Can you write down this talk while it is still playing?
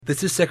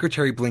This is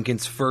Secretary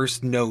Blinken's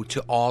first note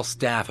to all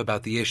staff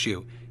about the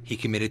issue. He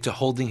committed to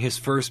holding his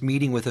first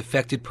meeting with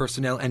affected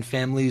personnel and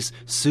families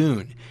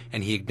soon,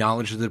 and he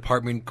acknowledged the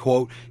department,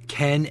 quote,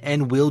 can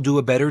and will do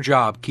a better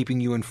job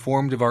keeping you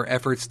informed of our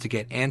efforts to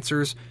get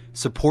answers,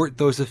 support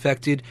those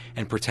affected,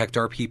 and protect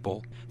our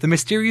people. The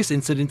mysterious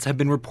incidents have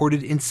been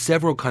reported in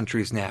several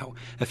countries now,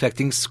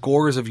 affecting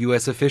scores of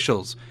U.S.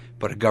 officials,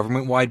 but a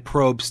government-wide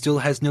probe still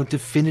has no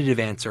definitive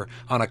answer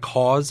on a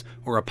cause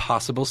or a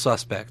possible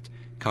suspect.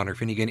 Conor,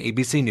 Finnegan,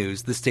 ABC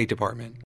News, the State Department.